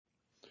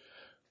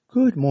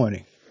Good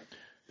morning.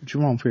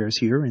 Jerome Ferris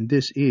here, and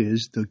this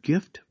is the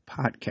Gift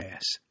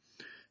Podcast.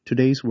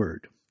 Today's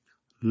word,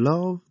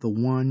 love the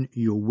one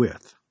you're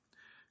with.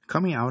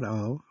 Coming out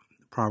of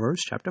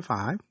Proverbs chapter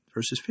 5,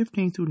 verses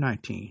 15 through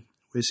 19,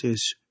 where it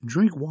says,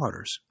 drink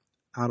waters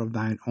out of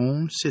thine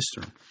own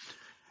cistern,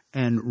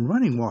 and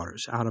running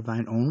waters out of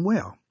thine own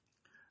well.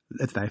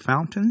 Let thy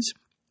fountains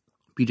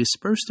be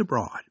dispersed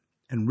abroad,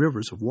 and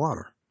rivers of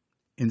water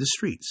in the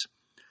streets.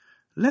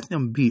 Let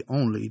them be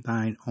only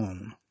thine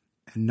own,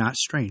 and not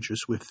strangers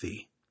with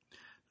thee.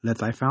 Let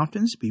thy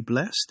fountains be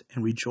blessed,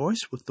 and rejoice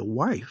with the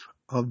wife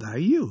of thy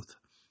youth.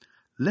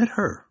 Let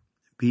her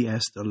be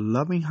as the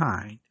loving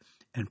hind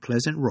and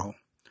pleasant roe.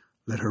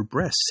 Let her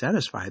breast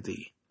satisfy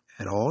thee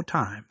at all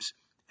times,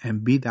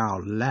 and be thou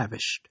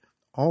lavished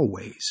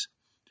always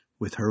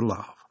with her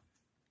love.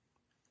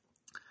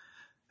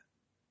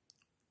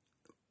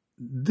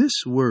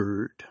 This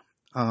word,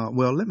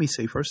 let me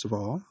say first of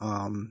all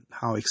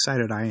how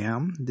excited I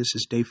am. This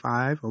is day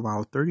 5 of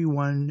our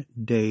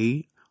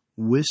 31-day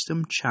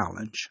Wisdom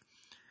Challenge.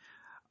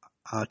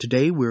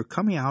 Today we're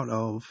coming out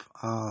of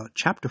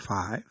chapter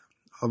 5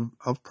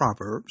 of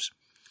Proverbs,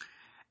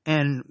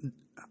 and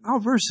our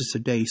verses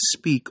today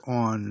speak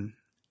on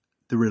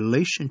the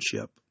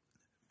relationship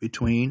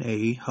between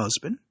a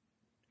husband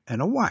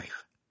and a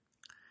wife.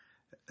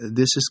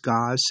 This is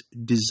God's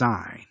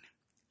design,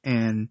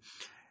 and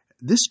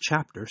this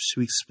chapter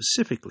speaks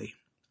specifically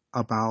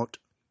about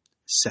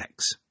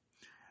sex,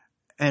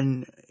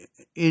 and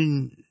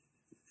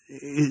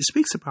it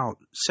speaks about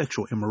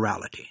sexual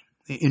immorality.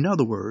 In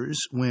other words,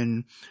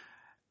 when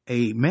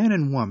a man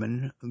and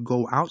woman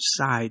go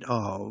outside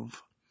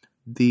of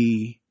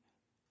the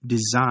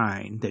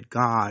design that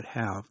God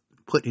have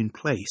put in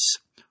place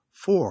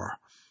for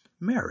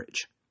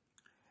marriage,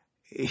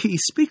 he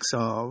speaks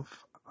of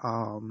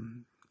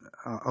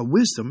a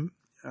wisdom,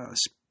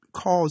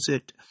 calls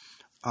it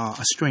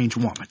a strange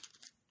woman.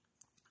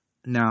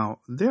 Now,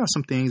 there are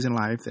some things in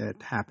life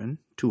that happen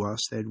to us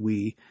that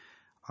we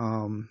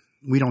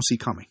don't see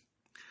coming.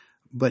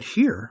 But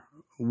here,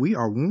 we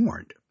are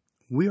warned.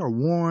 We are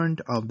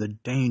warned of the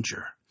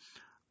danger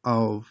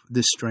of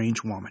this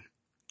strange woman.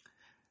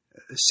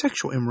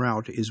 Sexual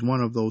immorality is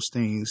one of those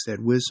things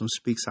that wisdom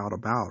speaks out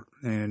about.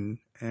 And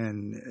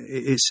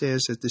it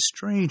says that the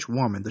strange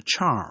woman, the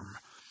charm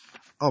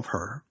of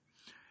her,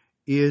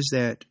 is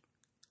that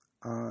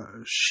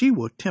she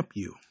will tempt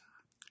you.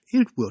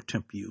 It will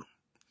tempt you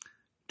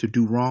to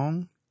do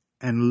wrong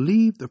and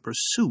leave the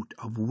pursuit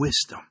of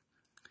wisdom.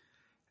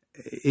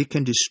 It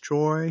can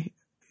destroy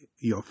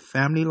your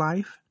family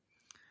life,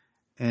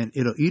 and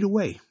it'll eat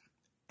away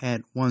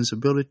at one's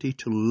ability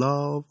to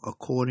love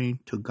according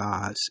to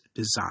God's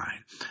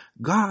design.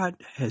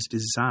 God has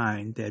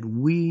designed that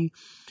we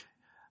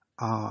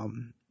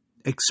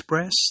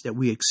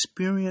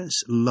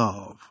experience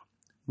love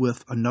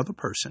with another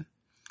person,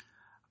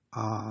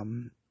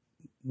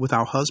 with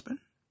our husband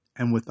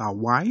and with our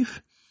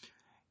wife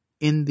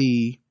in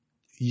the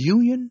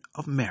union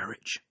of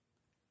marriage.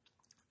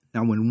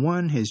 Now, when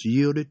one has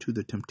yielded to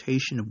the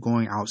temptation of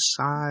going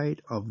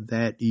outside of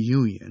that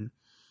union,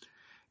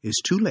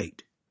 it's too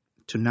late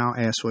to now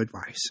ask for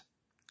advice.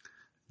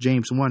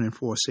 James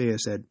 1:4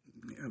 says that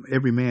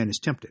every man is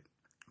tempted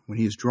when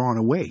he is drawn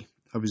away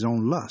of his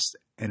own lust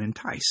and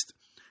enticed.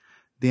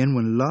 Then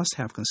when lust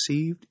have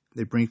conceived,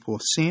 they bring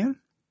forth sin,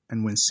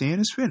 and when sin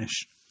is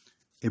finished,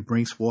 it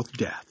brings forth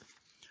death.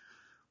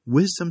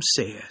 Wisdom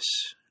says,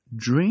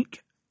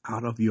 drink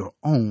out of your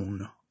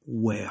own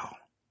well.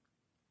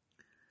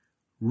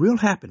 Real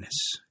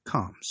happiness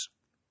comes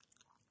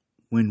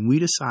when we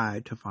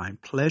decide to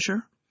find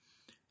pleasure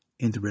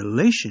in the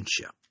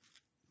relationship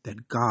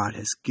that God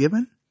has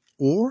given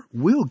or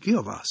will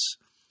give us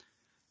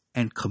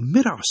and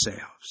commit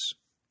ourselves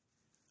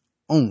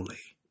only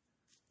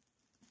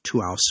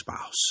to our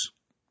spouse.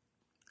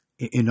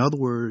 In other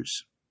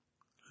words,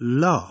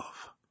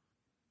 love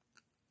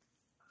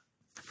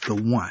the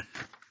one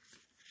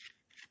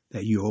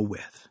that you're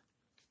with.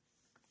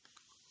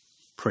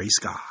 Praise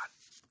God.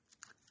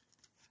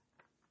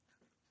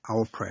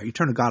 Our prayer.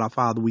 Eternal God, our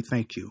Father, we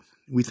thank you.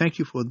 We thank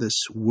you for this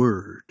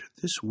word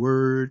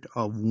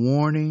of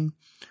warning,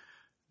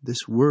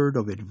 this word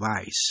of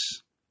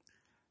advice,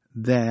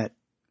 that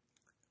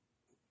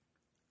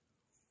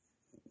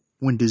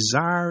when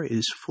desire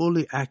is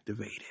fully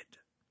activated,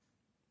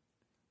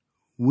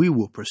 we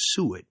will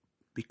pursue it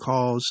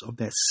because of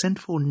that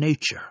sinful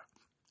nature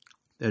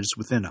that is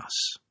within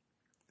us.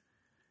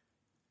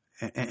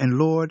 And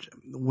Lord,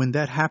 when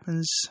that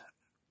happens,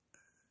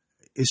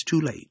 it's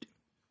too late.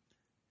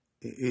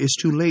 It's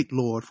too late,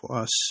 Lord, for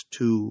us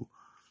to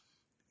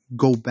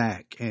go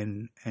back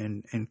and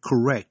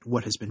correct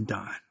what has been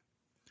done.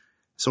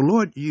 So,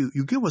 Lord, you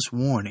give us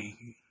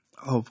warning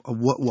of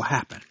what will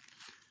happen.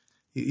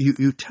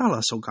 You tell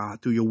us, oh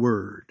God, through your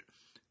word,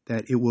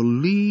 that it will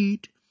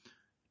lead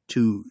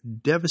to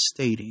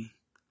devastating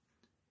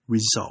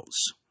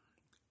results.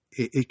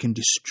 It can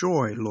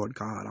destroy, Lord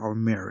God, our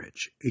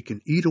marriage. It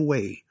can eat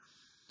away.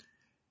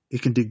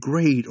 It can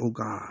degrade, oh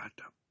God,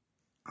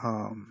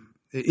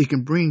 It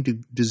can bring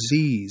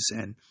disease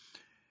and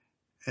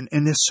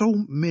there's so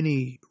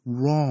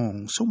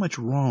much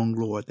wrong,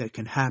 Lord, that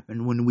can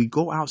happen when we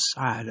go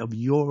outside of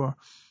your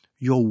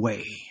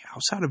way,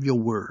 outside of your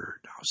word,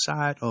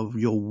 outside of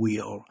your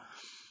will.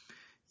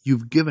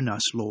 You've given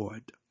us,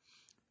 Lord,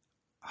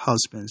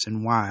 husbands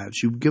and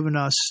wives. You've given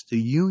us the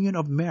union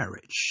of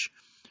marriage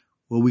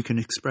where we can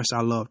express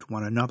our love to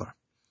one another.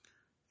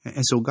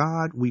 And so,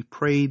 God, we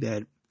pray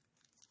that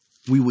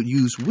we would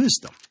use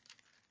wisdom,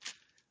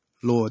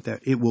 Lord, that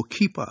it will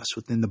keep us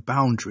within the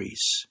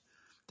boundaries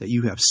that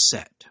you have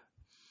set.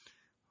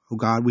 Oh,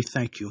 God, we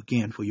thank you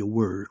again for your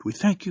word. We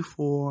thank you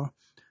for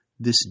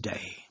this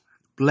day.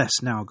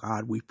 Bless now,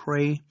 God, we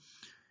pray.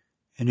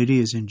 And it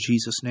is in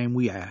Jesus' name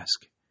we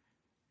ask.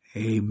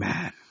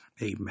 Amen.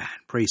 Amen.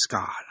 Praise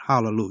God.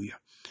 Hallelujah.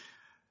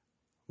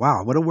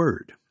 Wow, what a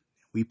word.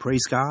 We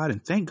praise God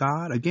and thank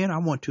God. Again, I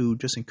want to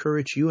just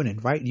encourage you and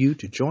invite you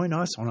to join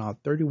us on our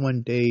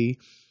 31-day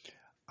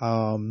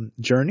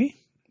journey,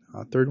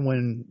 our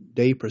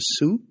 31-day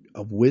pursuit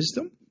of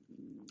wisdom.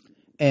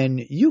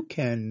 And you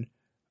can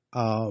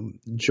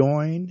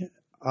join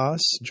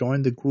us,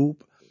 join the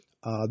group.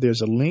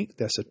 There's a link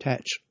that's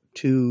attached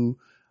to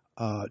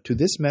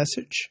this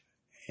message,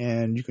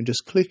 and you can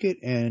just click it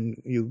and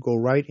you go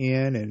right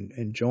in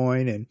and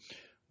join. And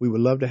we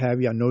would love to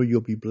have you. I know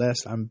you'll be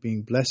blessed. I'm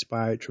being blessed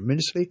by it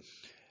tremendously.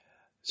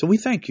 So we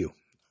thank you.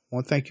 I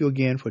want to thank you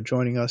again for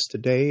joining us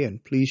today,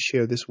 and please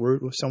share this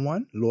word with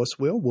someone. Lord's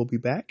will, we'll be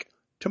back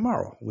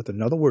tomorrow with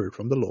another word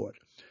from the Lord.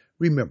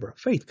 Remember,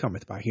 faith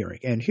cometh by hearing,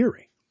 and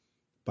hearing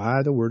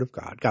by the word of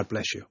God. God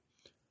bless you.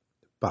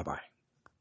 Bye-bye.